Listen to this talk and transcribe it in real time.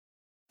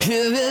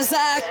Here is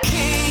our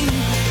King,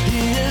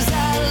 He is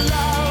our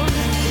Lord,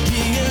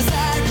 He is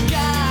our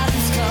God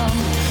who's come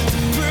to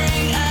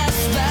bring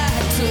us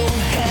back to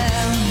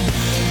Him.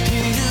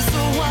 He is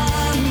the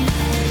one,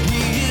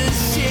 He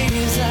is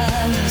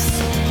Jesus,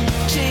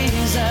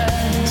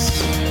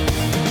 Jesus.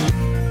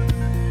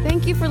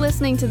 Thank you for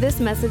listening to this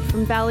message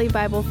from Valley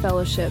Bible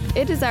Fellowship.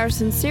 It is our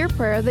sincere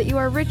prayer that you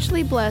are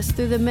richly blessed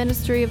through the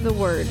ministry of the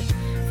Word.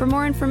 For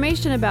more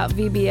information about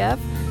VBF,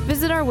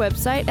 visit our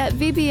website at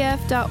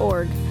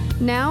vbf.org.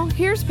 Now,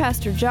 here's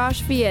Pastor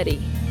Josh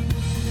Vietti.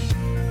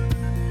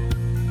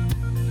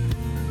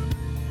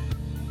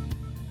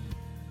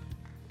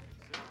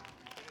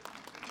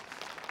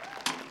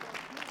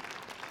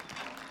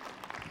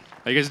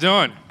 How you guys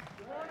doing?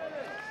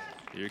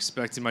 You're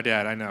expecting my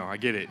dad, I know, I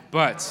get it.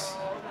 But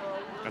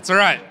that's all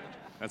right.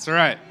 That's all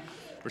right.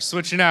 We're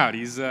switching out.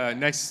 He's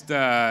actually,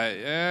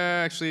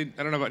 I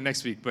don't know about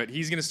next week, but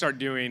he's going to start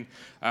doing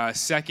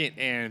second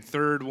and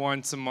third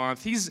once a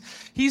month.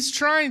 He's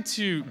trying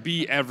to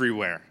be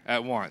everywhere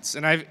at once.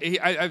 And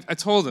I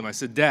told him, I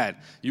said, Dad,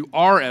 you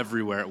are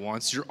everywhere at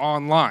once. You're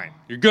online.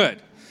 You're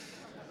good.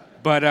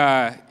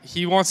 But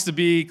he wants to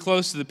be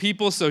close to the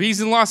people, so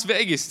he's in Las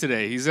Vegas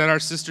today. He's at our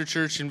sister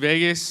church in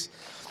Vegas.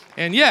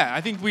 And yeah,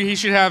 I think he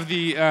should have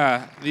the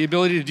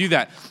ability to do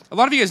that. A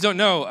lot of you guys don't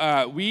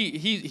know,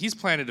 he's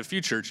planted a few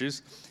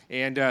churches,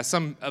 and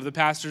some of the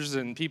pastors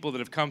and people that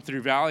have come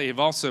through Valley have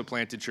also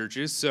planted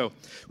churches. So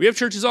we have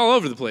churches all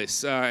over the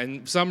place,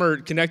 and some are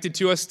connected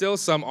to us still,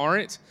 some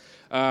aren't.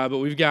 But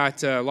we've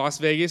got Las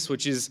Vegas,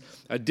 which is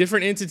a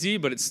different entity,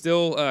 but it's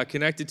still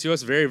connected to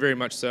us, very, very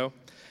much so.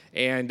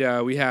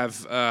 And we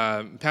have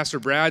Pastor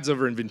Brad's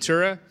over in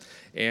Ventura.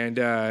 And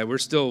we're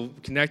still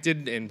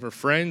connected, and we're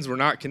friends. We're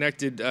not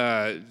connected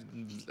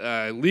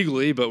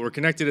legally, but we're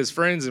connected as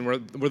friends, and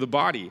we're the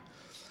body.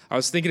 I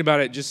was thinking about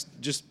it just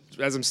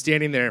as I'm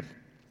standing there,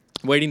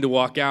 waiting to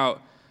walk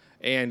out,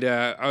 and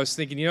I was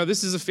thinking,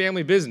 this is a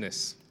family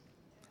business.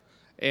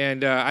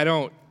 And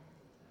I'm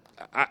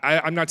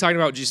not talking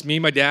about just me,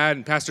 my dad,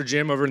 and Pastor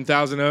Jim over in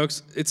Thousand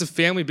Oaks. It's a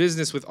family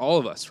business with all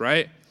of us,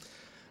 right?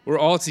 We're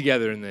all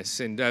together in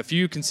this. And if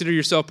you consider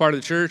yourself part of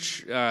the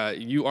church,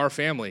 you are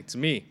family to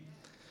me.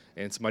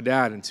 And to my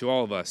dad and to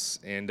all of us.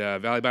 And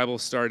Valley Bible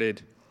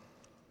started,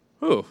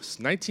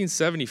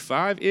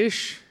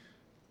 1975-ish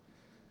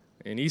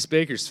in East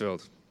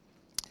Bakersfield.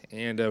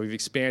 And we've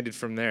expanded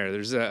from there.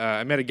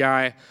 I met a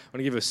guy, I want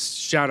to give a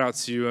shout out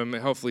to him,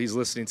 hopefully he's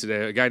listening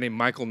today, a guy named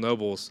Michael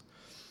Nobles,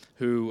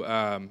 who,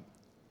 4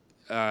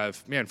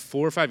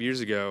 or 5 years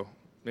ago,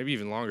 maybe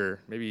even longer,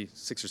 maybe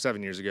 6 or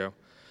 7 years ago,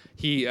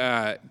 he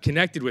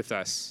connected with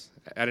us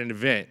at an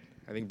event.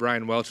 I think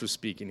Brian Welch was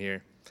speaking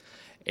here.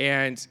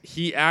 And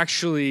he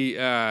actually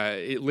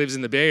lives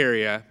in the Bay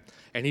Area,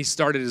 and he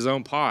started his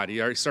own pod. He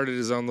already started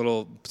his own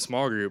little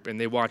small group, and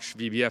they watch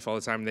VBF all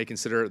the time, and they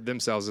consider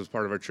themselves as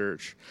part of our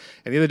church.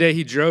 And the other day,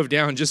 he drove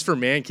down just for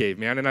Man Cave,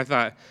 man, and I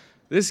thought,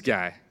 this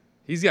guy,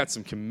 he's got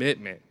some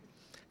commitment.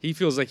 He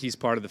feels like he's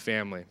part of the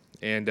family.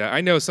 And I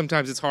know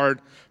sometimes it's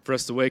hard for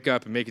us to wake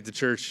up and make it to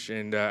church,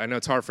 and I know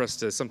it's hard for us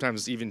to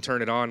sometimes even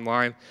turn it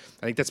online.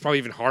 I think that's probably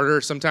even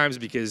harder sometimes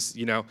because,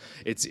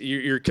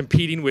 you're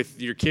competing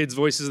with your kids'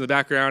 voices in the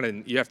background,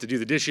 and you have to do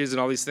the dishes and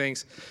all these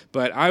things.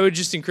 But I would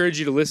just encourage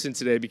you to listen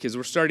today because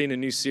we're starting a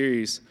new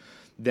series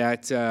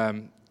that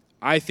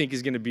I think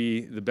is going to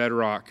be the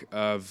bedrock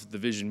of the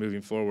vision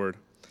moving forward.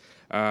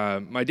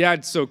 My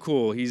dad's so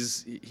cool.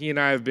 He and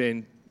I have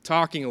been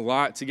talking a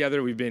lot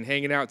together. We've been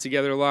hanging out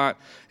together a lot,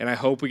 and I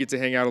hope we get to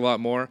hang out a lot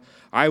more.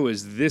 I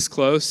was this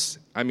close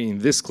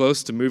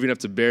to moving up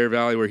to Bear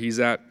Valley where he's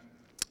at,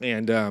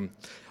 and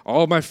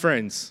all of my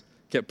friends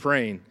kept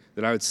praying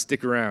that I would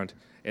stick around.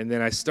 And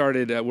then I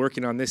started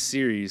working on this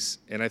series,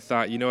 and I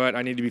thought, you know what,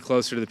 I need to be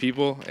closer to the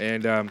people.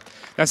 And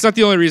that's not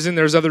the only reason.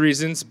 There's other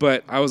reasons,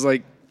 but I was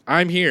like,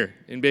 I'm here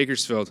in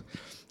Bakersfield,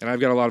 and I've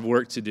got a lot of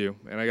work to do,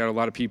 and I got a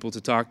lot of people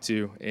to talk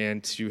to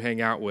and to hang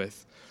out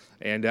with.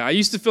 And I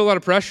used to feel a lot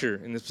of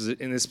pressure in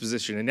this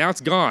position, and now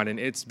it's gone, and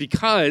it's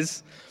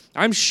because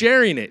I'm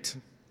sharing it.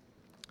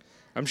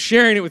 I'm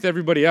sharing it with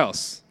everybody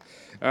else.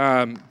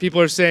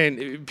 People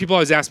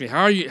always ask me,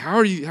 how do you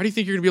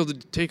think you're going to be able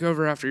to take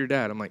over after your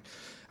dad? I'm like,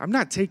 I'm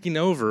not taking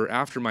over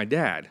after my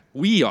dad.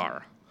 We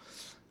are.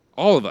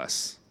 All of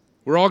us.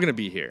 We're all going to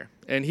be here.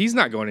 And he's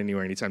not going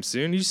anywhere anytime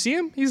soon. You see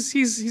him?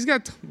 He's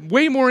got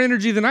way more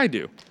energy than I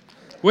do.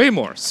 Way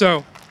more.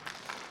 So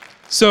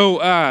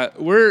you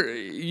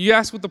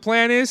asked what the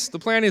plan is? The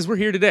plan is we're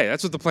here today.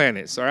 That's what the plan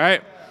is, all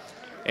right?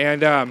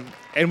 And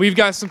we've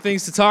got some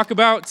things to talk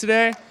about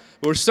today.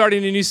 We're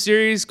starting a new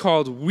series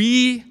called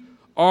We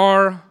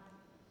Are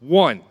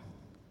One.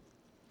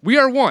 We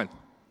are one.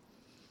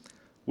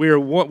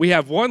 We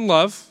have one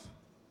love,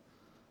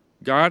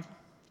 God,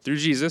 through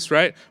Jesus,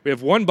 right? We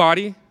have one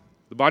body,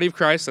 the body of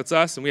Christ, that's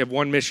us, and we have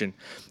one mission.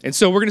 And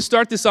so we're going to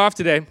start this off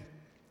today.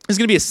 It's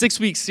going to be a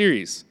 6-week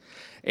series.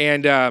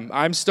 And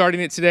I'm starting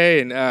it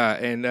today,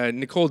 and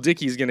Nicole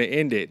Dickey is going to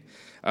end it.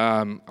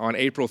 on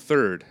April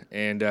 3rd,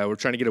 and we're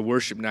trying to get a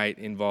worship night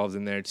involved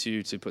in there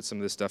too to put some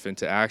of this stuff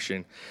into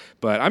action.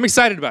 But I'm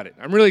excited about it.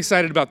 I'm really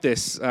excited about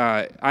this.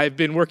 I've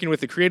been working with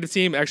the creative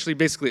team, actually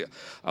basically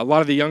a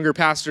lot of the younger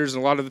pastors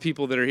and a lot of the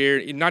people that are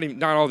here, not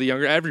all the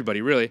younger,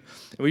 everybody really.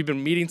 And we've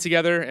been meeting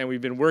together and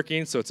we've been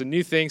working, so it's a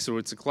new thing, so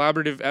it's a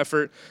collaborative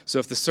effort. So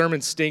if the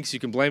sermon stinks, you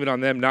can blame it on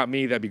them, not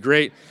me. That'd be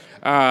great.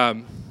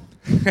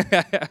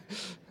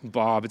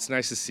 Bob, it's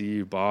nice to see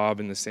you, Bob,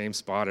 in the same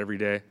spot every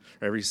day,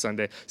 or every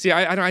Sunday. See,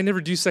 I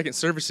never do second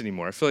service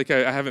anymore. I feel like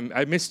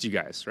I missed you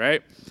guys,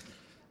 right?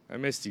 I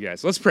missed you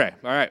guys. Let's pray.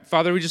 All right,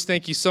 Father, we just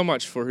thank you so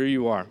much for who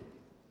you are.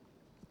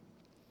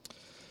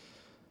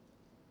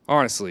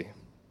 Honestly,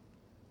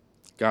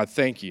 God,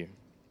 thank you.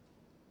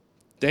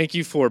 Thank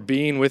you for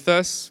being with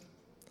us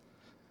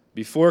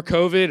before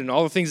COVID and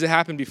all the things that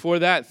happened before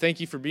that. Thank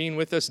you for being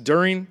with us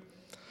during.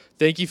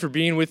 Thank you for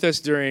being with us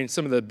during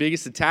some of the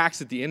biggest attacks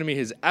that the enemy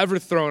has ever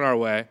thrown our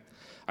way.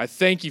 I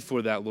thank you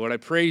for that, Lord. I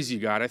praise you,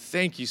 God. I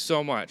thank you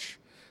so much.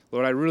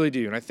 Lord, I really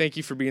do. And I thank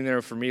you for being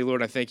there for me,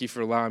 Lord. I thank you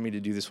for allowing me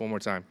to do this one more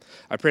time.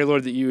 I pray,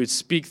 Lord, that you would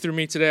speak through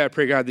me today. I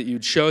pray, God, that you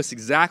would show us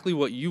exactly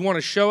what you want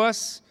to show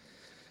us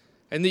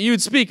and that you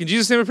would speak. In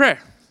Jesus' name we pray.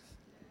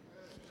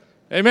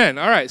 Amen.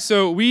 All right,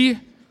 so we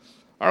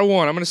are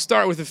one. I'm going to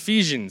start with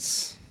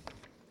Ephesians.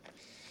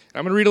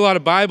 I'm going to read a lot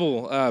of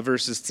Bible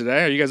verses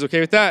today. Are you guys okay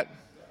with that?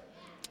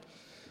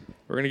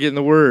 We're going to get in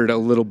the Word a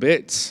little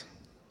bit.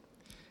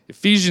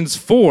 Ephesians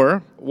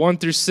 4, 1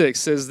 through 6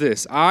 says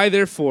this, I,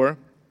 therefore,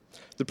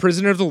 the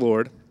prisoner of the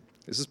Lord,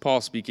 this is Paul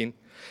speaking,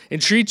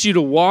 entreat you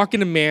to walk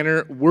in a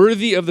manner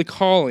worthy of the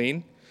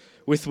calling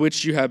with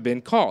which you have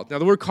been called. Now,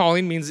 the word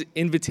calling means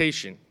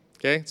invitation,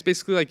 okay? It's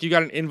basically like you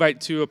got an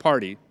invite to a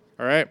party,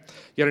 all right?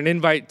 You got an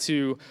invite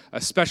to a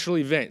special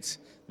event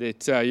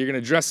that you're going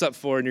to dress up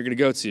for and you're going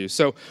to go to.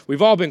 So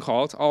we've all been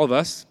called, all of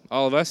us,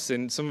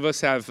 and some of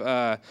us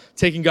have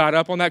taken God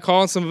up on that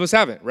call and some of us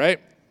haven't, right?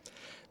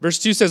 Verse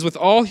 2 says, with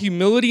all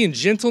humility and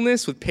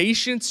gentleness, with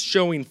patience,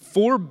 showing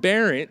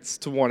forbearance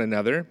to one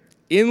another,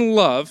 in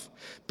love,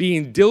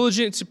 being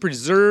diligent to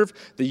preserve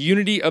the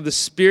unity of the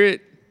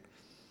Spirit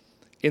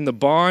in the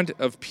bond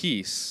of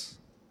peace.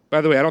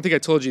 By the way, I don't think I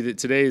told you that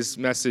today's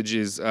message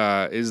is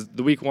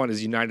the week one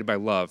is united by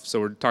love. So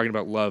we're talking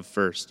about love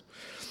first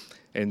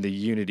and the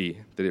unity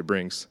that it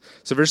brings.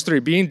 So verse 3,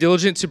 being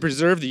diligent to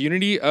preserve the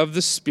unity of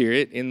the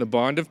Spirit in the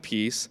bond of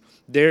peace,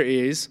 there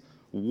is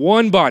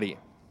one body.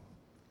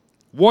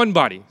 One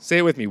body. Say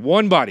it with me.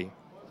 One body.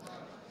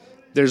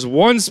 There's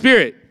one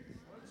Spirit.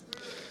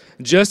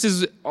 Just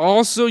as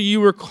also you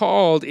were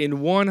called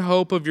in one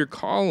hope of your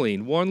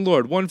calling, one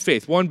Lord, one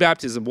faith, one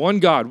baptism, one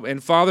God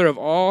and Father of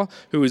all,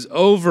 who is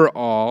over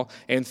all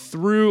and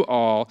through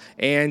all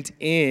and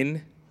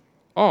in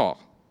all.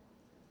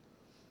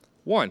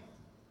 One.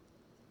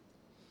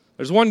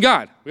 There's one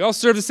God. We all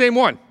serve the same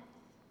one.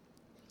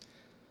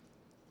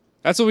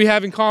 That's what we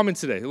have in common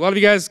today. A lot of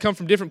you guys come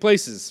from different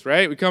places,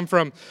 right? We come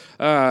from,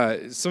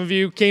 some of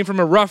you came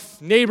from a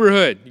rough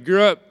neighborhood. You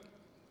grew up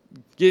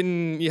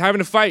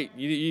having a fight.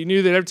 You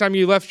knew that every time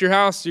you left your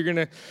house,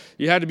 you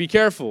had to be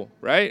careful,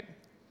 right?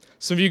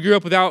 Some of you grew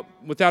up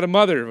without a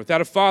mother,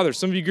 without a father.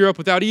 Some of you grew up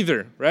without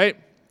either, right?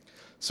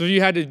 Some of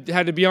you had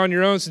to be on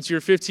your own since you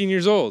were 15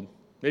 years old,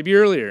 maybe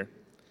earlier.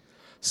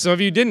 Some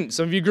of you didn't.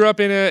 Some of you grew up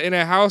in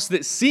a house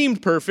that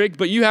seemed perfect,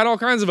 but you had all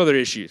kinds of other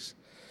issues.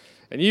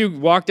 And you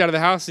walked out of the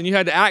house and you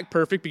had to act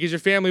perfect because your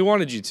family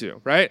wanted you to,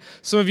 right?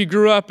 Some of you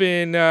grew up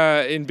in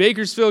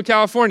Bakersfield,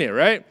 California,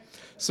 right?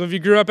 Some of you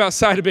grew up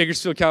outside of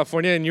Bakersfield,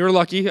 California, and you were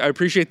lucky. I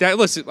appreciate that.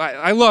 Listen,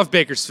 I love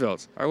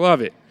Bakersfield. I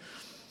love it.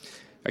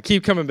 I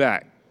keep coming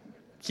back.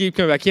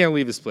 I can't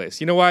leave this place.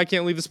 You know why I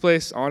can't leave this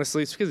place?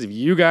 Honestly, it's because of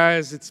you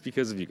guys. It's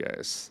because of you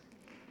guys.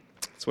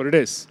 That's what it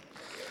is.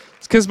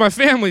 It's because my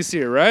family's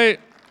here, right?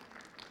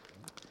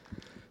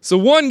 So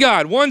one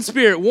God, one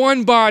Spirit,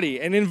 one body.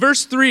 And in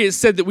verse 3, it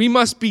said that we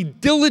must be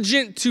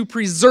diligent to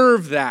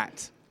preserve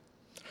that.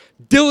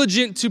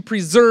 Diligent to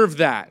preserve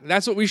that.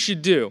 That's what we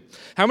should do.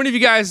 How many of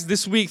you guys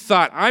this week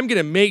thought, I'm going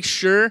to make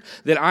sure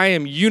that I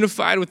am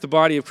unified with the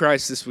body of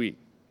Christ this week?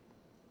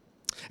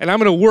 And I'm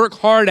going to work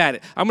hard at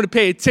it. I'm going to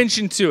pay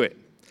attention to it.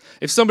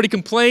 If somebody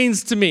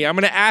complains to me, I'm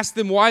going to ask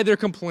them why they're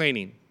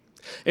complaining.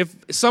 If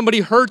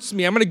somebody hurts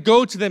me, I'm going to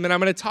go to them and I'm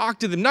going to talk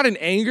to them, not in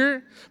anger.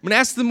 I'm going to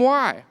ask them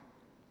why.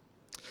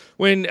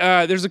 When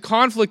there's a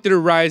conflict that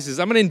arises,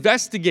 I'm going to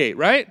investigate,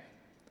 right?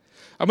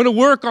 I'm going to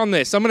work on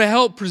this. I'm going to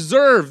help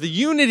preserve the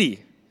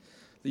unity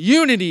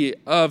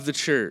of the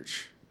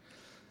church.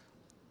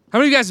 How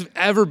many of you guys have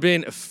ever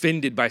been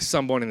offended by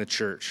someone in the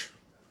church?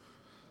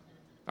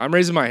 I'm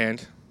raising my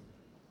hand.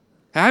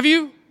 Have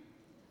you?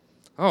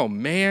 Oh,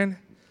 man.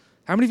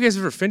 How many of you guys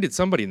have ever offended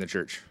somebody in the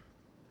church?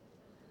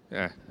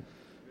 Yeah.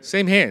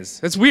 Same hands.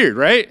 That's weird,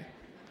 right?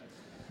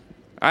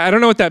 I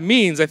don't know what that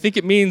means. I think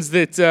it means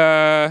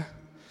that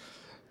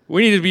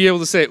we need to be able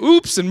to say,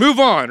 oops, and move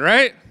on,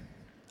 right?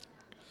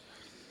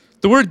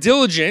 The word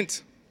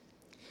diligent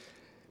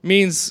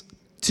means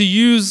to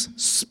use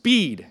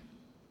speed.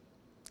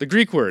 The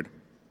Greek word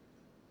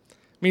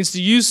means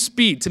to use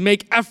speed, to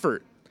make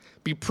effort,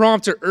 Be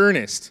prompt or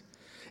earnest.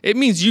 It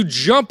means you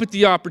jump at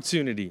the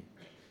opportunity.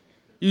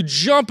 You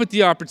jump at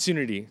the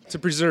opportunity to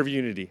preserve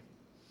unity.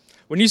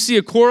 When you see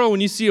a quarrel,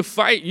 when you see a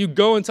fight, you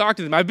go and talk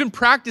to them. I've been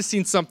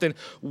practicing something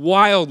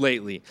wild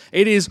lately.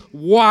 It is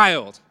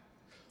wild.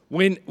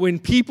 When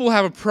people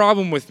have a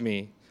problem with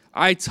me,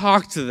 I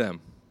talk to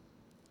them.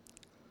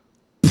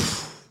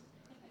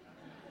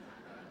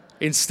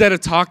 Instead of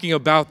talking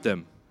about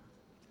them.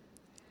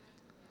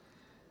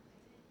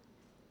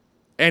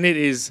 And it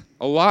is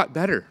a lot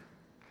better.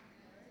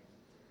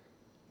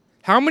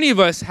 How many of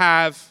us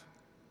have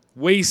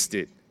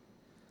wasted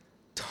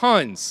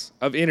tons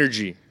of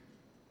energy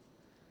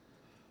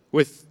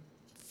with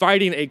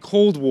fighting a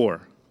cold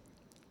war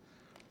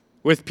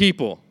with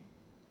people?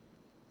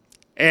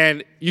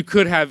 And you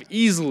could have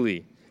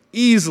easily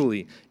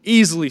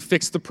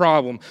fixed the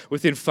problem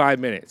within 5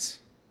 minutes.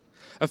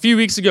 A few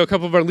weeks ago, a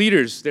couple of our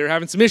leaders, they were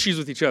having some issues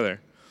with each other.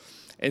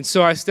 And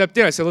so I stepped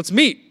in. I said, let's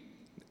meet.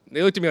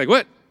 They looked at me like,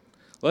 what?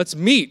 Let's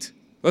meet.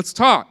 Let's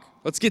talk.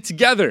 Let's get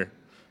together.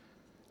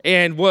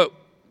 And what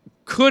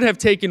could have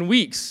taken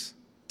weeks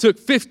took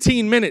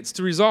 15 minutes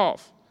to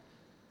resolve.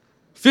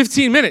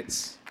 15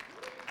 minutes.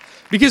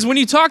 Because when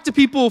you talk to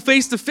people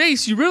face to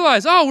face, you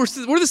realize, oh,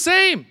 we're the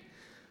same.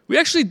 We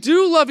actually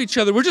do love each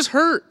other. We're just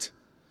hurt.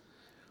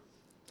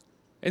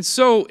 And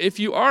so if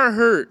you are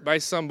hurt by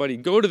somebody,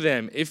 go to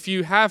them. If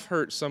you have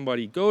hurt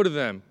somebody, go to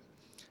them.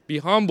 Be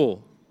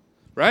humble,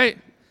 right?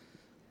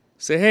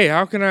 Say, hey,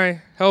 how can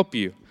I help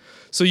you?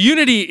 So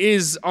unity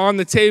is on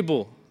the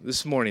table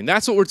this morning.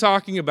 That's what we're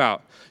talking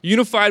about.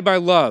 Unified by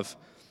love.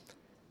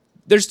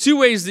 There's two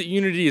ways that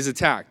unity is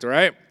attacked, all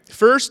right?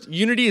 First,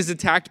 unity is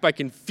attacked by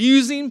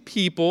confusing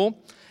people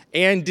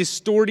and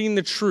distorting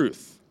the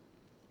truth.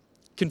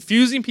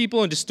 Confusing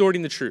people and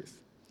distorting the truth.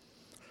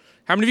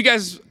 How many of you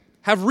guys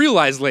have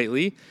realized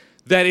lately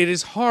that it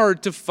is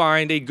hard to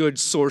find a good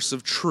source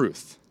of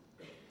truth?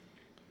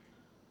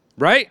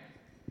 Right?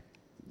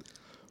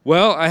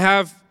 Well, I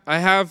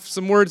have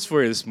some words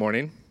for you this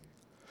morning.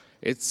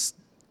 It's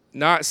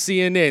not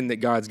CNN that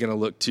God's going to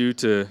look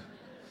to,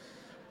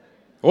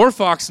 or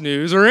Fox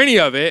News, or any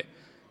of it.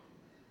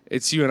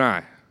 It's you and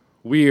I.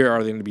 We are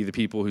going to be the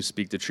people who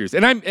speak the truth.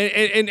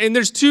 And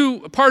there's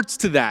two parts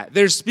to that.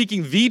 There's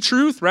speaking the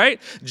truth,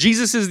 right?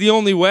 Jesus is the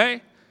only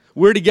way.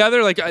 We're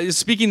together, like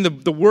speaking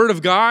the word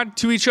of God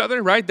to each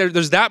other, right?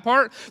 There's that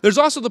part. There's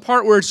also the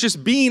part where it's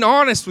just being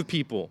honest with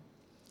people.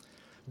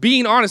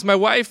 Being honest. My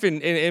wife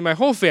and my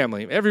whole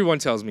family, everyone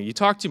tells me, you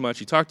talk too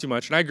much,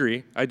 and I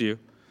agree, I do.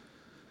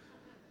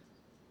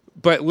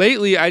 But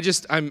lately,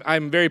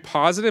 I'm very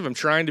positive. I'm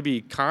trying to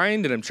be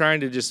kind, and I'm trying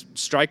to just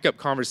strike up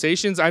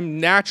conversations. I'm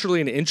naturally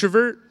an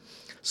introvert,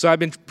 so I've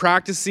been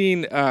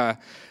practicing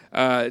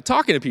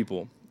talking to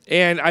people.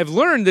 And I've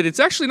learned that it's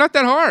actually not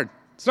that hard.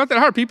 It's not that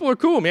hard. People are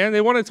cool, man.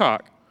 They want to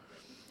talk.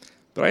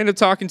 But I end up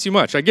talking too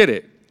much. I get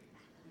it.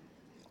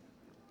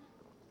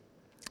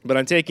 But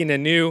I'm taking a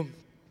new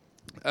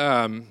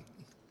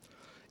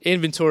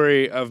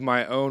inventory of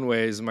my own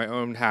ways, my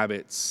own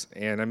habits,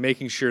 and I'm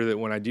making sure that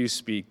when I do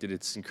speak that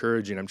it's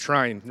encouraging. I'm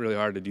trying really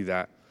hard to do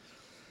that.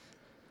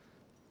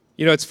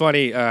 You know, it's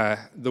funny.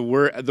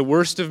 The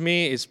worst of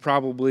me is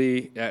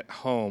probably at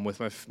home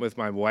with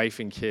my wife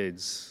and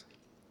kids,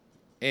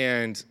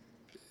 and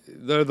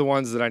they're the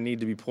ones that I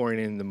need to be pouring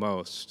in the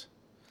most.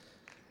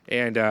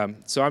 And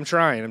so I'm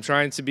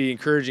trying to be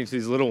encouraging to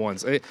these little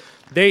ones. My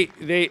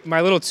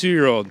little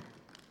 2-year-old,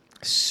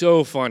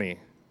 so funny,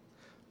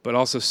 but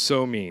also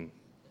so mean.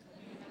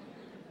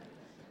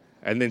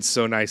 And then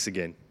so nice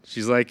again.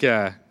 She's like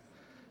the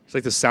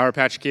Sour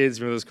Patch Kids.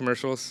 Remember those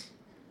commercials?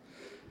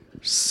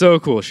 So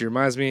cool. She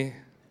reminds me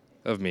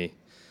of me.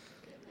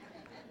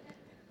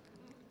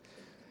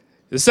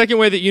 The second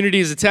way that unity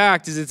is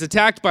attacked is it's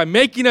attacked by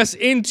making us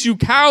into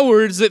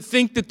cowards that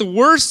think that the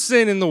worst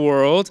sin in the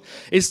world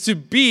is to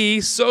be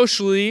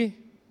socially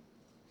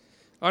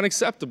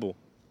unacceptable.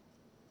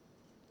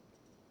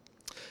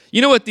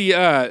 You know what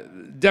the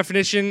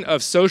definition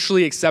of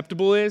socially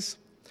acceptable is?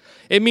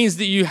 It means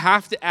that you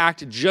have to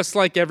act just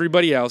like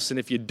everybody else, and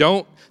if you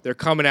don't, they're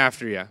coming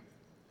after you.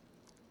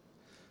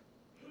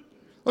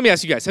 Let me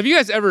ask you guys, have you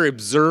guys ever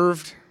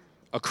observed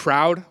a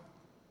crowd?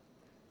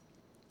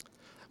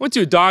 I went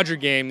to a Dodger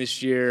game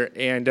this year,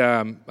 and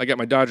I got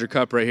my Dodger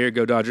cup right here.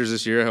 Go Dodgers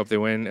this year. I hope they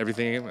win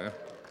everything.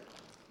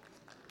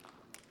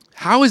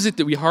 How is it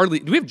that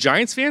do we have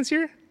Giants fans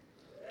here?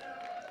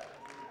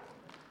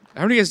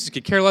 How many of you guys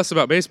could care less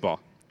about baseball?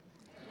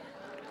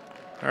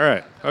 All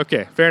right.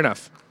 Okay. Fair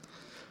enough.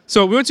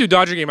 So we went to a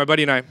Dodger game, my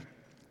buddy and I,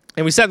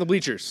 and we sat in the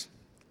bleachers.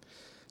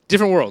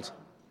 Different world.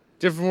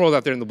 Different world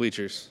out there in the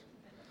bleachers.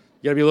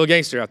 You got to be a little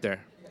gangster out there.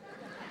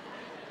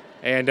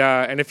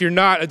 And if you're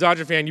not a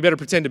Dodger fan, you better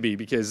pretend to be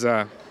because.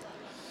 But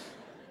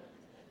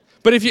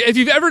if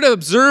you've ever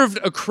observed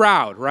a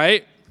crowd,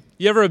 right?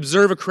 You ever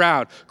observe a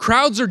crowd?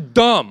 Crowds are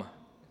dumb.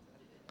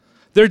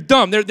 They're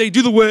dumb. They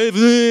do the wave,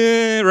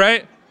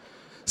 right?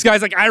 This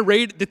guy's like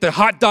irate that the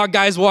hot dog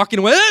guy's walking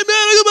away. Hey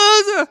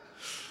man,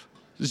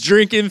 just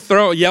drinking,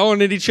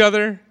 yelling at each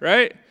other,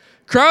 right?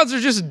 Crowds are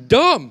just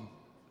dumb.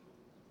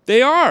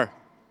 They are.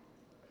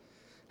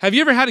 Have you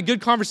ever had a good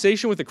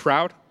conversation with a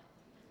crowd?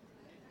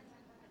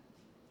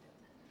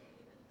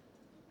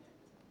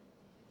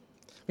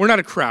 We're not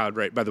a crowd,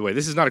 right, by the way.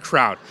 This is not a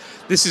crowd.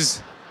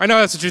 I know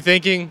that's what you're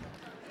thinking.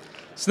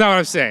 It's not what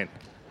I'm saying.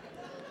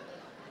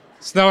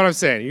 It's not what I'm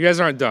saying. You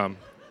guys aren't dumb.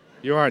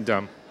 You aren't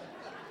dumb.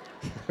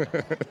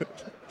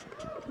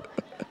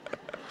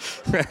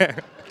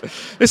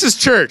 This is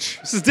church.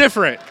 This is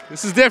different.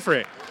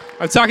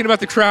 I'm talking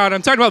about the crowd.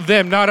 I'm talking about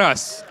them, not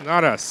us.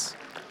 Not us.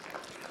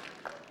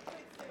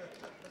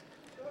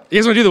 You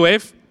guys want to do the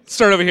wave? Let's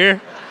start over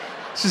here.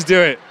 Let's just do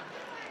it.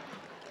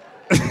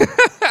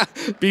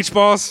 Beach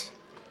balls.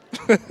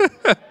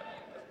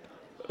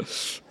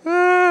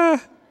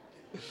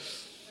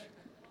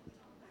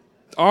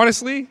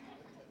 Honestly,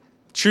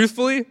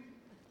 truthfully,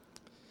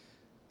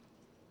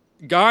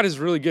 God is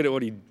really good at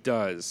what he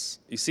does.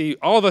 You see,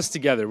 all of us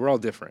together, we're all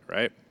different,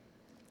 right?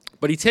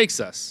 But he takes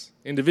us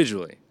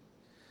individually,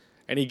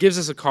 and he gives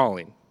us a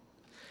calling.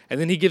 And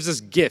then he gives us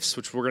gifts,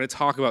 which we're going to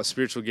talk about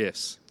spiritual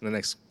gifts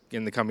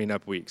in the coming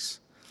up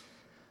weeks.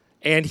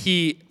 And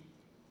he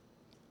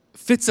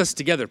fits us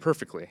together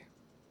perfectly.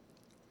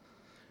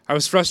 I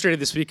was frustrated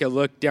this week. I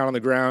looked down on the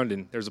ground,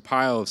 and there's a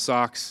pile of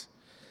socks.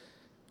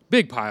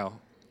 Big pile.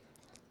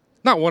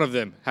 Not one of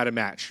them had a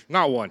match.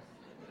 Not one.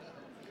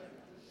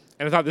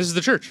 And I thought, this is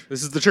the church.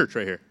 This is the church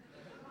right here.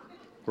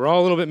 We're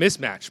all a little bit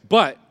mismatched.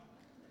 But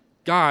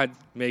God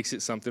makes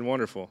it something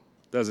wonderful,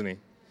 doesn't he?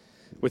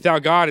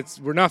 Without God,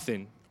 we're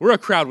nothing. We're a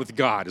crowd with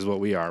God is what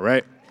we are,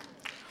 right?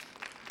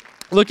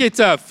 Look at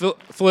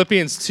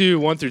Philippians 2,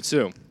 1 through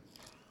 2.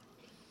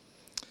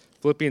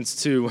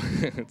 Philippians 2,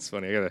 it's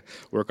funny, I got to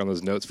work on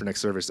those notes for next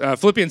service.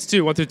 Philippians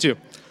 2, 1 through 2.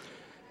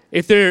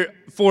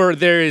 For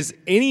there is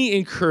any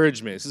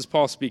encouragement, this is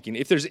Paul speaking,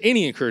 if there's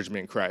any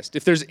encouragement in Christ,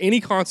 if there's any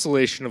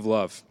consolation of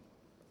love,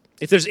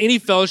 if there's any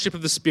fellowship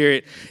of the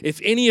Spirit, if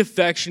any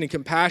affection and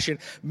compassion,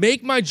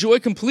 make my joy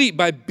complete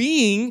by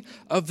being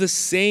of the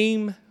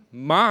same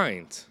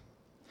mind,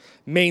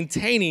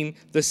 maintaining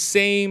the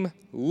same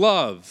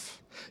love,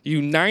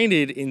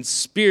 united in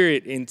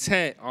spirit,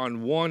 intent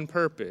on one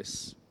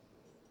purpose.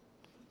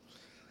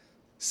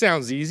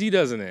 Sounds easy,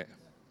 doesn't it?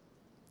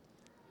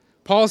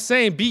 Paul's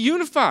saying, be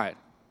unified.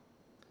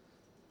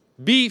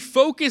 Be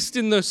focused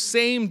in the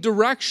same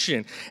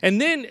direction.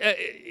 And then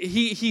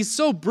he's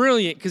so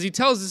brilliant because he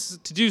tells us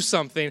to do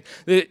something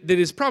that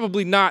is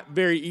probably not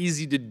very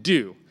easy to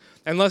do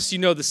unless you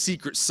know the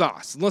secret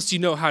sauce, unless you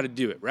know how to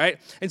do it, right?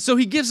 And so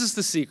he gives us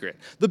the secret,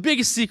 the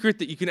biggest secret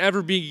that you can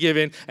ever be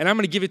given, and I'm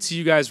going to give it to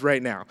you guys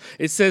right now.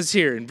 It says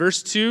here in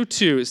verse 2,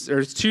 3,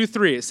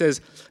 it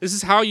says, this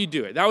is how you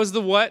do it. That was the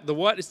what. The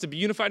what is to be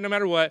unified no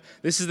matter what.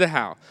 This is the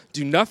how.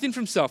 Do nothing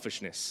from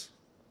selfishness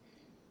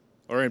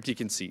or empty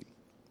conceit,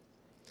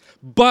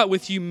 but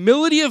with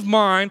humility of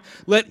mind,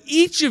 let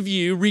each of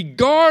you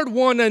regard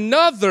one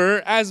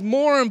another as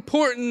more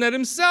important than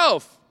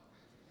himself.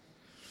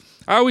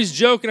 I always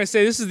joke and I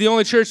say this is the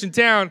only church in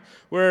town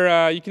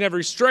where you can have a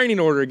restraining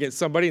order against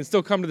somebody and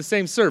still come to the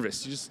same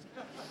service.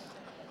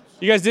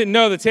 You guys didn't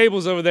know the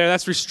tables over there,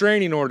 that's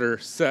restraining order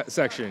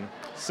section.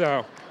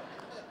 So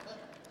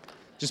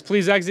just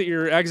please exit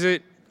your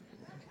exit.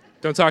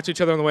 Don't talk to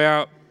each other on the way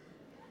out.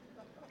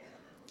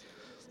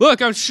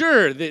 Look, I'm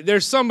sure that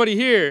there's somebody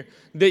here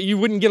that you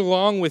wouldn't get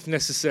along with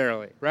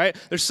necessarily, right?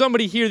 There's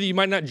somebody here that you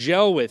might not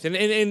gel with.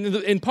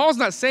 And Paul's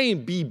not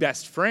saying be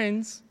best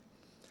friends.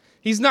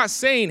 He's not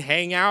saying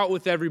hang out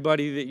with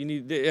everybody that you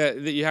need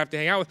that you have to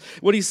hang out with.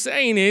 What he's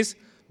saying is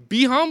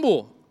be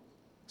humble,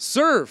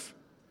 serve,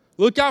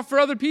 look out for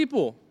other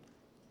people,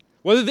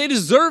 whether they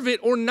deserve it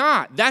or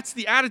not. That's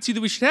the attitude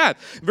that we should have.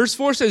 Verse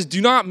 4 says,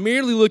 do not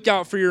merely look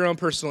out for your own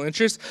personal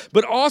interests,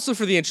 but also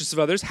for the interests of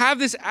others. Have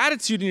this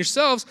attitude in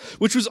yourselves,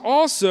 which was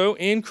also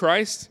in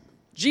Christ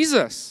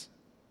Jesus.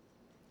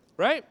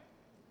 Right?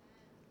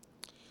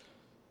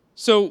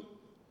 So,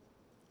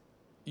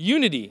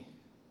 unity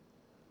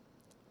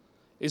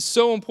is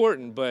so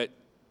important, but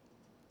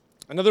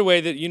another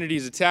way that unity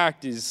is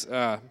attacked is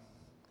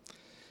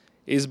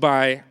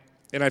by,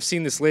 and I've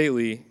seen this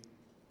lately,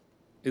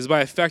 is by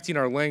affecting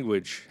our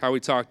language, how we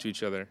talk to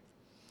each other,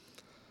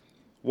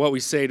 what we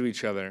say to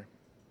each other.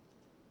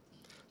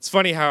 It's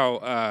funny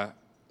how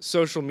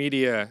social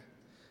media,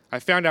 I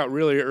found out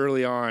really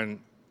early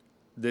on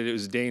that it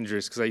was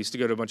dangerous because I used to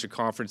go to a bunch of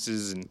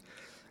conferences and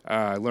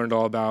I learned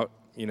all about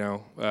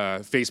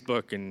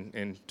Facebook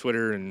and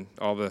Twitter and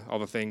all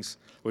the things,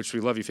 which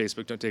we love you,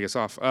 Facebook, don't take us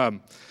off.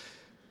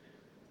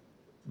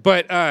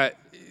 But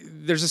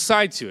there's a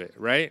side to it,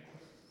 right?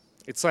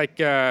 It's like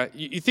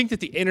you think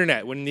that the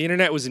internet, when the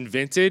internet was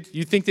invented,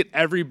 you think that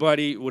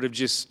everybody would have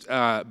just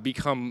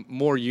become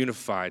more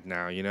unified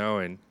now,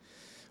 and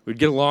we'd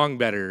get along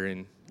better.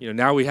 And,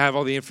 now we have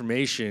all the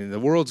information. The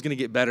world's going to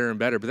get better and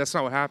better, but that's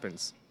not what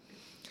happens.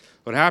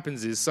 What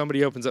happens is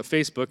somebody opens up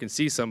Facebook and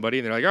sees somebody,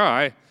 and they're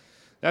like,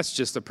 that's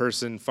just a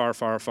person far,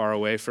 far, far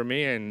away from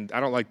me, and I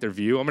don't like their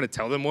view. I'm going to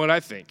tell them what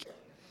I think.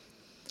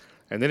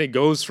 And then it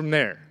goes from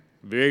there,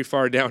 very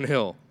far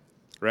downhill,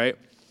 right?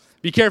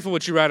 Be careful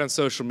what you write on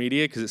social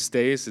media because it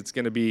stays. It's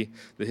going to be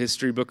the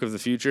history book of the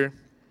future.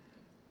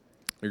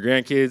 Your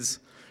grandkids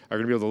are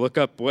going to be able to look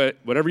up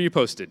whatever you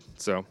posted.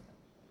 So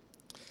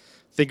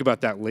think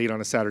about that late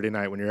on a Saturday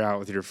night when you're out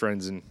with your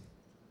friends, and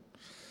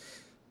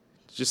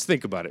just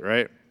think about it,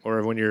 right?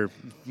 Or when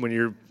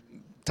you're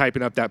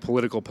typing up that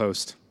political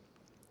post.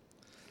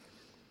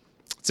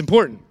 It's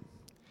important.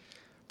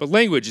 But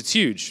language, it's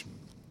huge.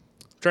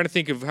 I'm trying to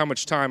think of how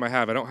much time I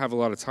have. I don't have a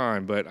lot of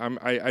time, but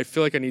I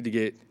feel like I need to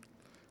get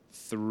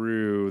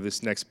through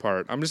this next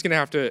part. I'm just going to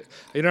have to,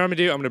 you know what I'm going to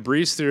do? I'm going to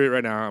breeze through it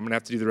right now. I'm going to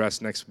have to do the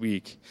rest next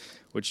week,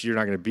 which you're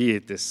not going to be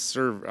at this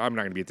service. I'm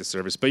not going to be at this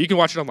service, but you can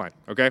watch it online,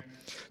 okay?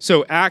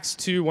 So Acts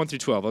 2, 1 through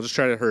 12. I'll just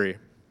try to hurry.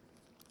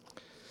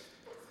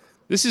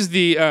 This is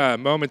the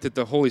moment that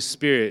the Holy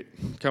Spirit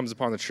comes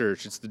upon the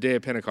church. It's the day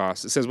of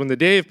Pentecost. It says, when the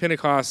day of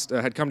Pentecost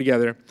had come,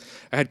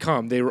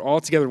 they were all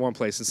together in one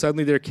place, and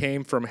suddenly there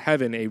came from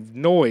heaven a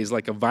noise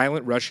like a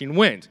violent rushing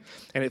wind,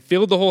 and it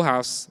filled the whole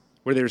house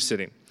where they were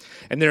sitting.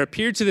 And there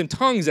appeared to them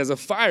tongues as of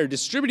fire,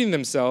 distributing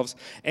themselves,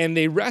 and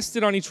they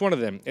rested on each one of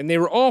them. And they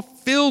were all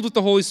filled with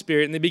the Holy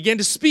Spirit, and they began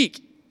to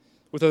speak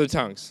with other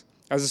tongues,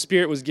 as the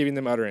Spirit was giving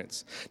them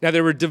utterance. Now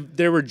there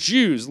were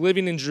Jews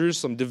living in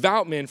Jerusalem,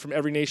 devout men from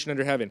every nation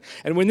under heaven.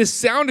 And when this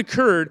sound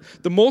occurred,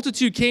 the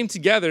multitude came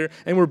together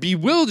and were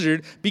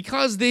bewildered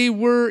because they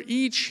were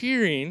each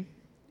one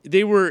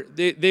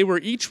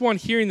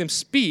hearing them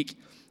speak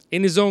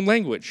in his own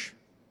language.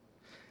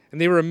 And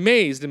they were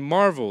amazed and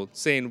marveled,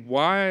 saying,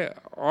 why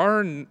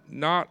are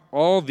not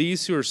all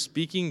these who are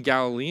speaking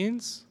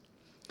Galileans?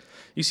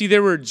 You see,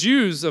 there were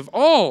Jews of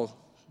all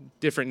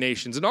different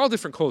nations and all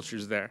different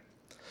cultures there.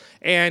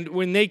 And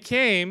when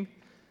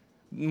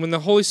the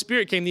Holy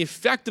Spirit came, the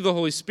effect of the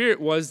Holy Spirit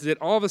was that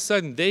all of a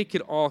sudden they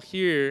could all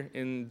hear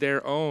in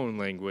their own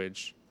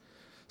language.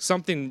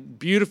 Something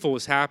beautiful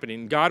was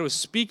happening. God was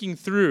speaking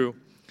through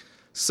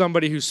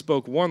somebody who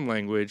spoke one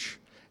language,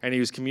 and he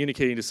was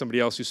communicating to somebody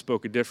else who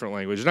spoke a different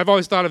language. And I've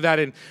always thought of that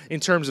in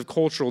terms of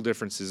cultural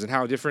differences and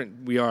how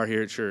different we are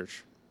here at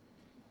church,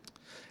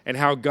 and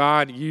how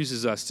God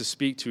uses us to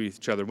speak to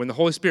each other. When the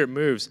Holy Spirit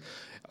moves,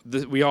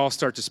 we all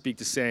start to speak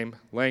the same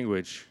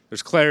language.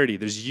 There's clarity,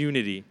 there's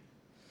unity,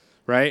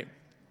 right?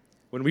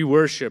 When we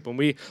worship, when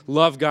we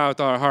love God with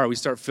all our heart, we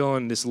start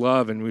feeling this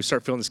love and we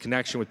start feeling this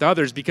connection with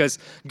others because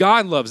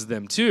God loves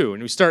them too.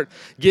 And we start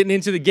getting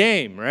into the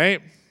game,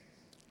 right?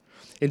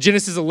 In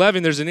Genesis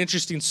 11, there's an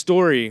interesting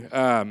story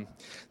that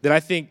I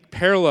think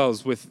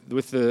parallels with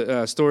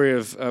the story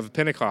of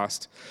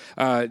Pentecost.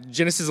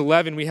 Genesis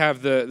 11, we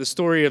have the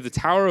story of the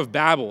Tower of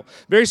Babel.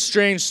 Very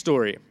strange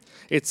story.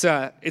 It's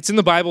in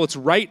the Bible. It's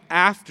right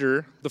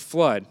after the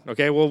flood.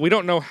 Okay, well, we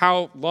don't know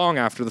how long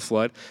after the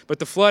flood, but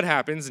the flood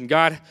happens, and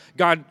God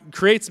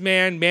creates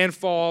man. Man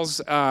falls.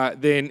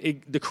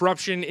 Then the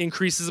corruption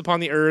increases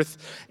upon the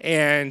earth,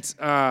 and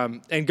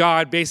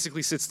God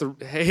basically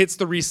hits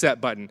the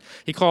reset button.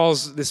 He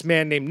calls this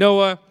man named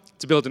Noah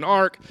to build an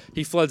ark.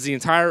 He floods the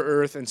entire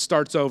earth and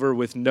starts over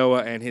with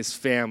Noah and his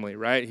family.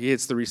 Right? He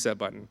hits the reset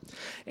button,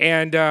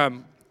 and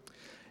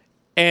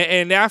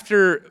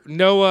after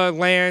Noah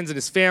lands and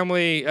his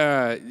family,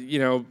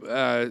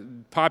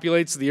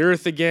 populates the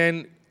earth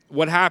again,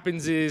 what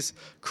happens is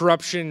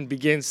corruption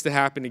begins to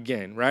happen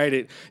again,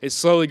 right? It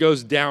slowly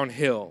goes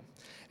downhill.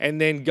 And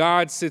then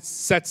God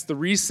sets the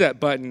reset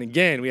button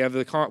again. We have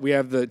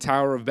the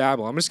Tower of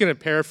Babel. I'm just going to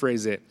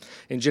paraphrase it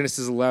in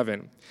Genesis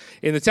 11.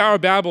 In the Tower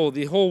of Babel,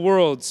 the whole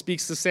world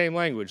speaks the same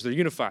language. They're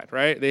unified,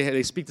 right?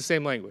 They speak the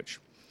same language.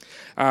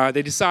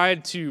 They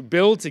decide to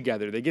build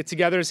together. They get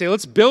together and say,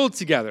 let's build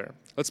together.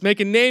 Let's make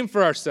a name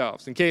for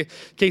ourselves in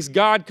case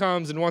God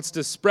comes and wants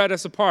to spread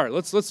us apart.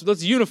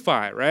 Let's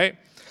unify, right?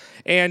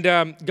 And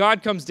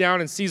God comes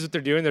down and sees what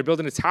they're doing. They're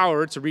building a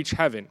tower to reach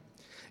heaven.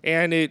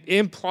 And it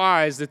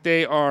implies that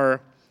they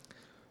are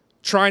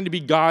trying to be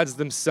gods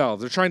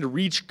themselves. They're trying to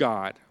reach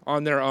God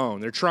on their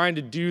own. They're trying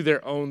to do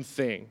their own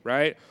thing,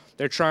 right?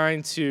 They're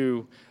trying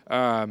to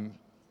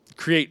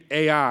create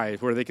AI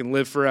where they can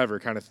live forever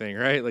kind of thing,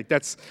 right? Like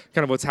that's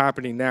kind of what's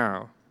happening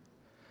now.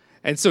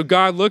 And so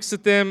God looks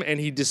at them and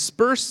he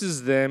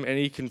disperses them and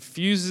he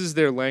confuses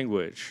their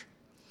language.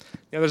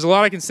 Now, there's a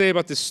lot I can say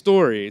about this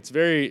story. It's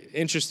very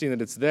interesting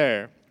that it's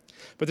there.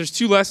 But there's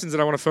two lessons that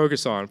I want to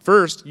focus on.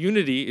 First,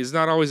 unity is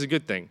not always a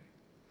good thing.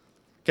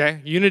 Okay?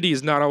 Unity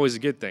is not always a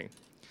good thing.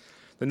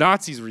 The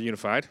Nazis were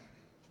unified,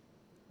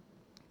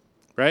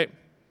 right?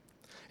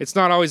 It's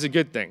not always a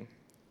good thing.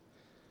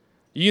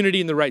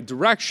 Unity in the right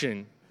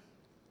direction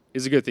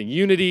is a good thing.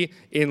 Unity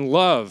in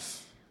love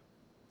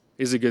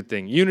is a good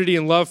thing. Unity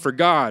and love for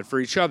God, for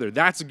each other,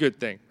 that's a good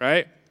thing,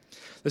 right?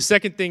 The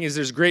second thing is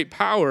there's great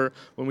power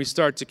when we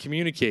start to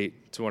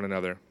communicate to one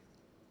another.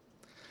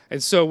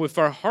 And so if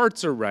our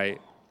hearts are right,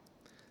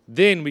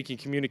 then we can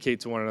communicate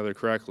to one another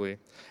correctly.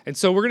 And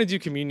so we're going to do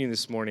communion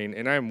this morning,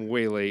 and I'm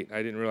way late.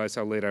 I didn't realize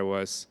how late I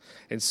was.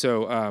 And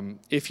so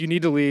if you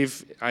need to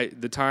leave,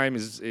 the time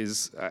is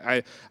this is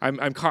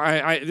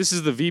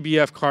the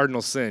VBF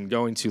cardinal sin,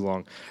 going too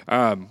long.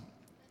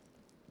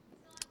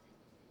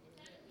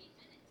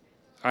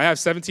 I have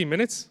 17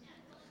 minutes?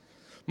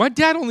 My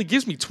dad only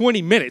gives me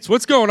 20 minutes.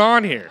 What's going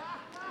on here?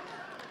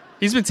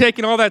 He's been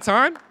taking all that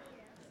time?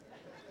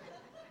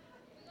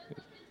 You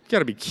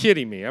gotta be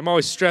kidding me. I'm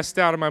always stressed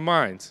out of my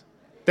mind.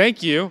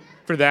 Thank you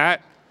for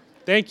that.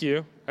 Thank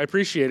you. I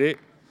appreciate it.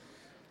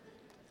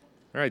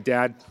 All right,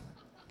 Dad.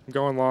 I'm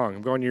going long.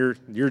 I'm going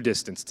your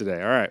distance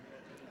today. All right.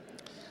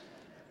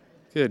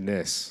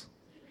 Goodness.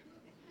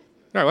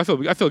 All right,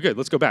 well, I feel good.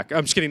 Let's go back.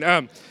 I'm just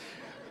kidding.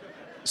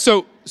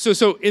 So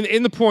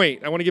in the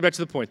point, I want to get back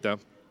to the point though.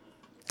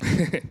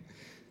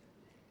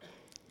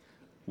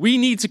 We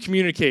need to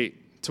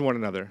communicate to one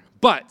another,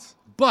 but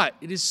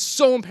it is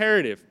so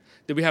imperative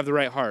that we have the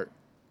right heart.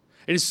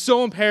 It is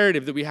so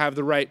imperative that we have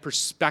the right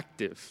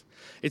perspective.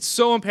 It's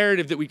so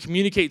imperative that we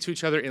communicate to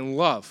each other in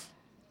love,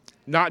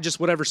 not just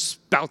whatever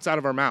spouts out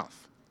of our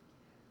mouth.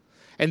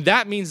 And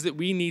that means that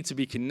we need to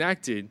be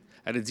connected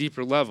at a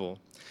deeper level.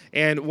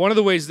 And one of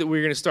the ways that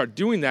we're going to start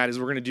doing that is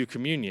we're going to do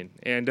communion.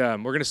 And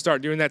we're going to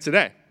start doing that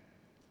today.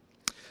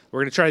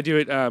 We're going to try to do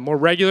it more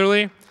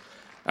regularly,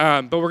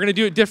 but we're going to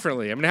do it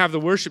differently. I'm going to have the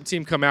worship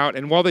team come out,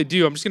 and while they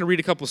do, I'm just going to read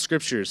a couple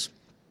scriptures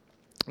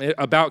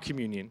about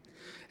communion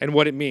and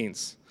what it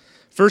means.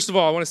 First of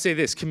all, I want to say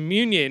this.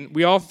 Communion,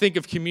 we all think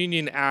of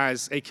communion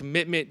as a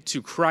commitment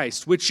to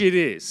Christ, which it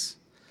is.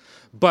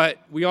 But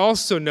we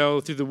also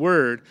know through the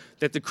Word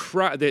that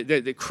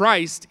that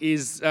Christ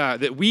is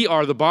that we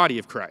are the body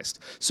of Christ.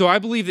 So I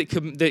believe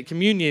that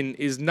communion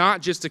is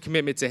not just a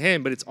commitment to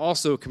Him, but it's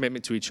also a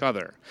commitment to each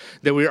other.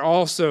 That we are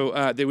also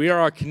that we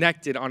are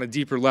connected on a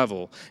deeper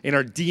level in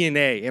our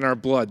DNA, in our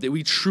blood. That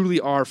we truly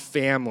are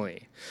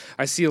family.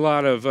 I see a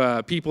lot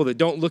of people that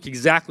don't look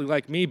exactly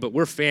like me, but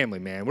we're family,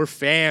 man. We're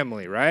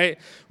family, right?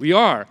 We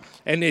are.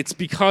 And it's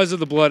because of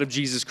the blood of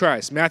Jesus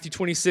Christ. Matthew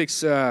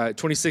 26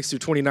 through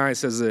 29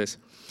 says this.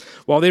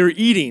 While they were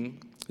eating,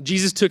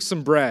 Jesus took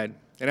some bread,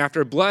 and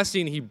after a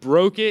blessing, he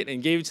broke it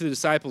and gave it to the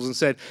disciples and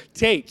said,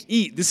 "Take,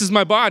 eat, this is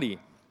my body."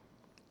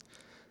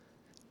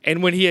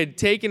 And when he had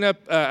taken up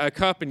a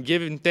cup and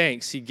given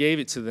thanks, he gave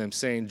it to them,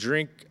 saying,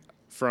 "Drink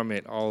from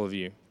it, all of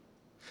you.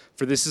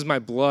 For this is my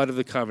blood of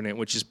the covenant,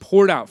 which is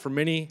poured out for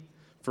many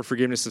for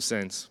forgiveness of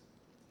sins.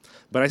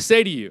 But I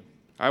say to you,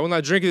 I will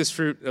not drink of this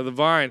fruit of the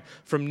vine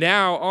from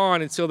now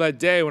on until that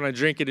day when I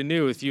drink it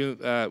anew with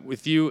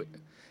you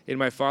in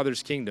my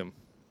Father's kingdom."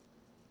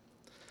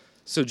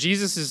 So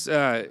Jesus is,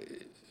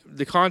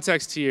 the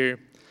context here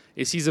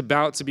is he's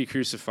about to be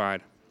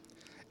crucified.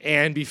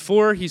 And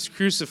before he's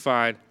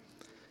crucified,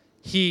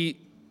 he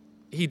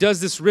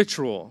does this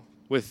ritual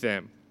with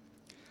them,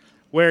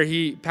 where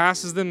he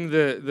passes them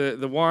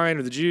the wine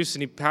or the juice,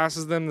 and he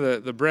passes them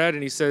the bread,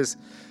 and he says,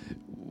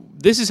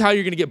 "This is how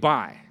you're going to get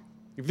by.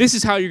 This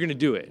is how you're going to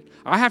do it.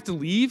 I have to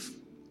leave."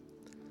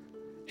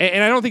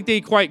 And I don't think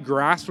they quite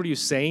grasped what he was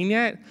saying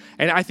yet.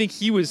 And I think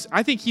he was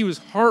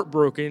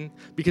heartbroken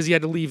because he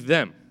had to leave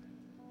them.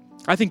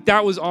 I think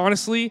that was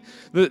honestly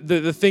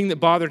the thing that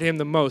bothered him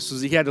the most,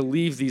 was he had to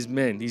leave these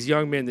men, these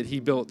young men that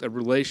he built a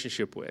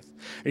relationship with.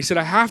 And he said,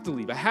 "I have to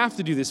leave. I have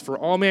to do this for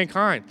all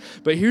mankind.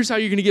 But here's how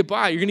you're going to get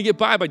by. You're going to get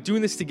by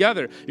doing this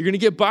together. You're going to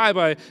get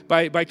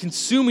by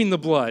consuming the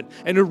blood,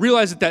 and to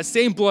realize that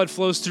same blood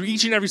flows through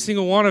each and every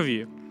single one of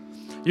you.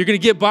 You're going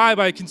to get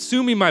by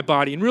consuming my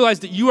body and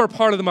realize that you are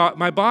part of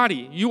my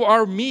body. You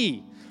are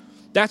me.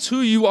 That's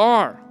who you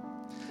are."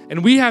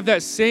 And we have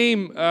that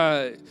same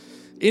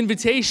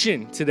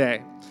invitation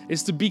today,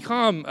 is to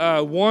become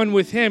one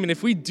with him. And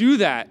if we do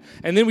that,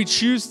 and then we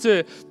choose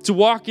to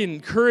walk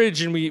in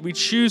courage, and we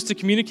choose to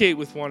communicate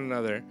with one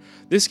another,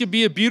 this could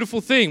be a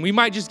beautiful thing. We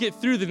might just get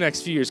through the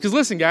next few years. Because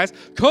listen, guys,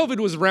 COVID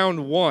was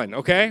round one,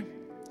 okay?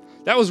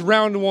 That was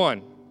round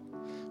one.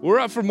 We're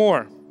up for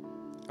more.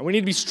 And we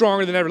need to be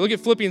stronger than ever. Look at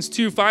Philippians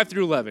 2, 5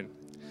 through 11.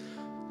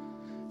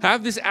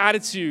 Have this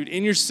attitude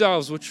in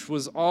yourselves, which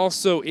was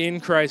also in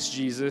Christ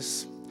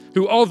Jesus,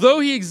 who, although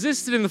he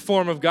existed in the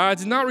form of God,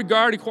 did not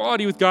regard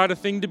equality with God a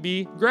thing to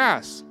be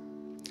grasped.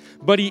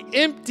 But he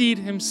emptied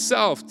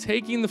himself,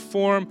 taking the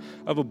form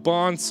of a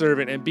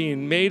bondservant, and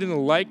being made in the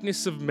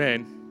likeness of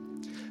men,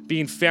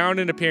 being found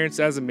in appearance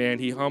as a man,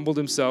 he humbled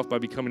himself by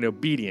becoming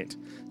obedient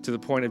to the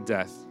point of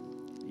death,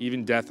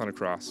 even death on a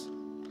cross.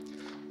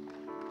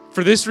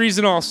 For this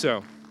reason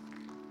also,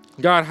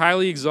 God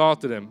highly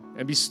exalted him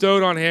and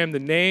bestowed on him the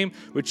name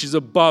which is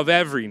above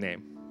every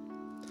name,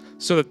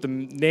 so that the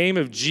name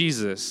of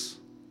Jesus,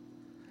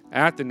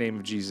 at the name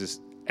of Jesus,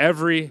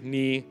 every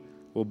knee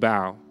will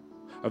bow,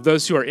 of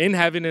those who are in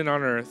heaven and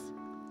on earth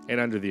and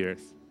under the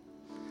earth,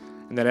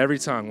 and that every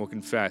tongue will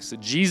confess that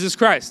Jesus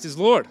Christ is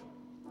Lord,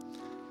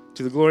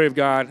 to the glory of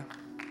God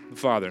the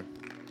Father.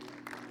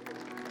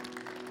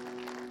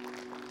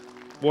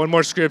 One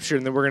more scripture,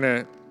 and then we're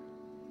going to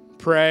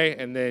pray,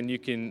 and then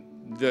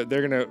they're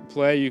going to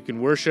play, you can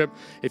worship.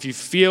 If you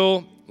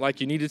feel like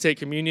you need to take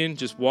communion,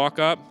 just walk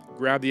up,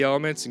 grab the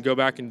elements, and go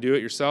back and do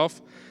it yourself.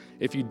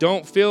 If you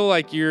don't feel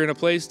like you're in a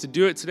place to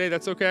do it today,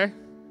 that's okay.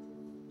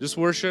 Just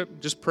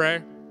worship, just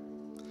pray.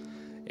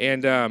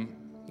 And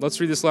let's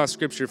read this last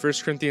scripture, 1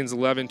 Corinthians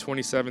 11,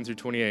 27 through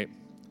 28.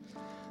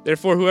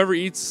 Therefore, whoever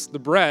eats the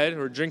bread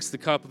or drinks the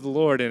cup of the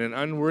Lord in an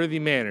unworthy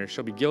manner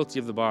shall be guilty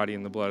of the body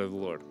and the blood of the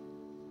Lord.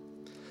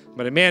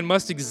 But a man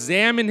must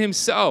examine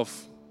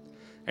himself,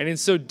 and in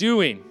so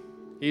doing,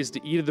 he is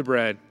to eat of the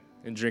bread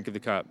and drink of the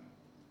cup.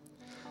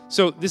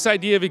 So this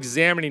idea of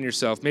examining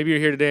yourself, maybe you're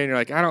here today and you're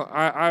like,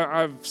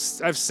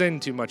 I've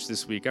sinned too much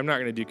this week. I'm not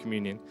going to do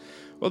communion.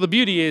 Well, the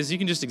beauty is you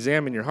can just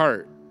examine your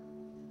heart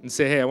and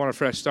say, hey, I want a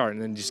fresh start,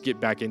 and then just get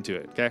back into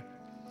it, okay?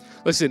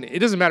 Listen, it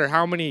doesn't matter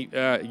how many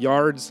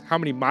yards, how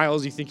many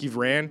miles you think you've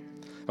ran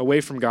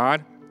away from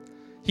God.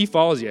 He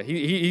follows you.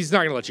 He's not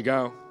going to let you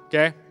go,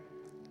 okay?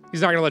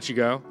 He's not going to let you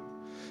go.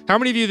 How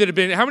many of you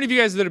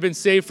guys that have been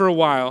saved for a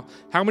while,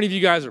 how many of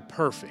you guys are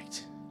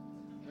perfect?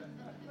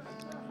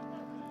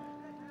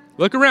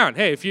 Look around.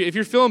 Hey, if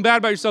you're feeling bad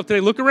about yourself today,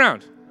 look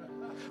around.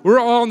 We're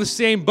all in the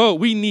same boat.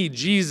 We need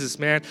Jesus,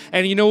 man.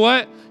 And you know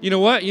what?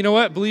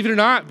 Believe it or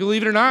not,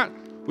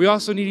 we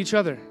also need each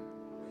other,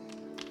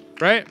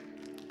 right?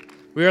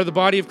 We are the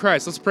body of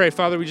Christ. Let's pray.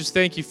 Father, we just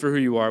thank you for who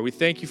you are. We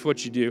thank you for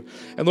what you do.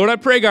 And Lord, I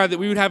pray, God, that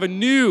we would have a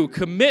new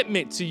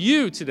commitment to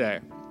you today.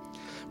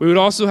 We would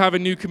also have a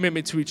new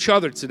commitment to each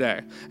other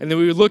today. And that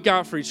we would look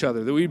out for each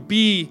other. That we would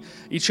be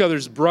each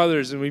other's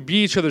brothers and we'd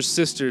be each other's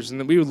sisters. And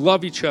that we would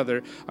love each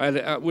other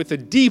with a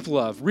deep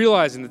love,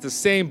 realizing that the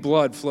same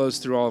blood flows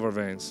through all of our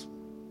veins.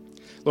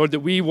 Lord,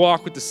 that we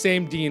walk with the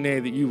same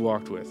DNA that you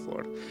walked with,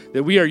 Lord.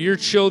 That we are your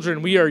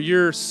children, we are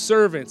your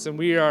servants, and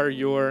we are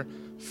your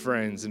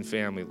friends and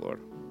family, Lord.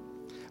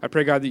 I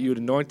pray, God, that you would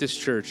anoint this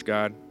church,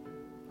 God.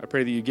 I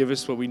pray that you give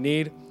us what we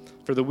need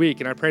for the week.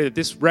 And I pray that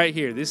this right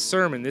here, this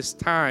sermon, this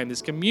time,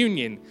 this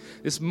communion,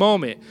 this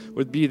moment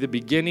would be the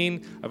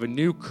beginning of a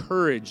new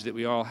courage that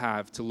we all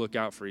have to look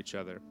out for each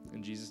other.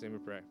 In Jesus' name we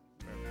pray.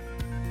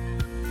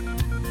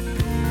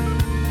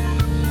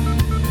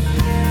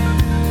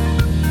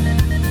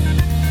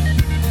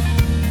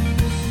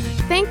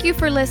 Thank you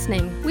for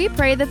listening. We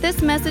pray that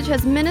this message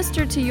has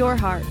ministered to your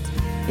heart.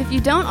 If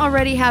you don't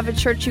already have a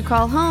church you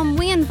call home,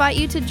 we invite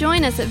you to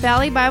join us at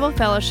Valley Bible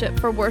Fellowship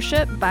for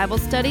worship, Bible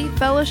study,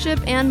 fellowship,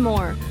 and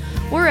more.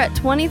 We're at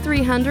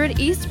 2300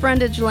 East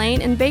Brundage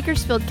Lane in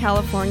Bakersfield,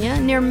 California,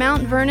 near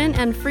Mount Vernon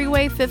and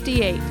Freeway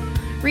 58.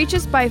 Reach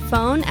us by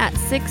phone at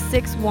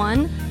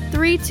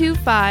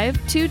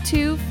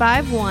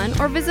 661-325-2251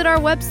 or visit our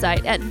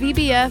website at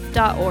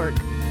vbf.org.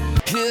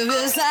 Here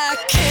is our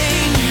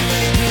King,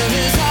 here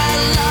is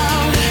our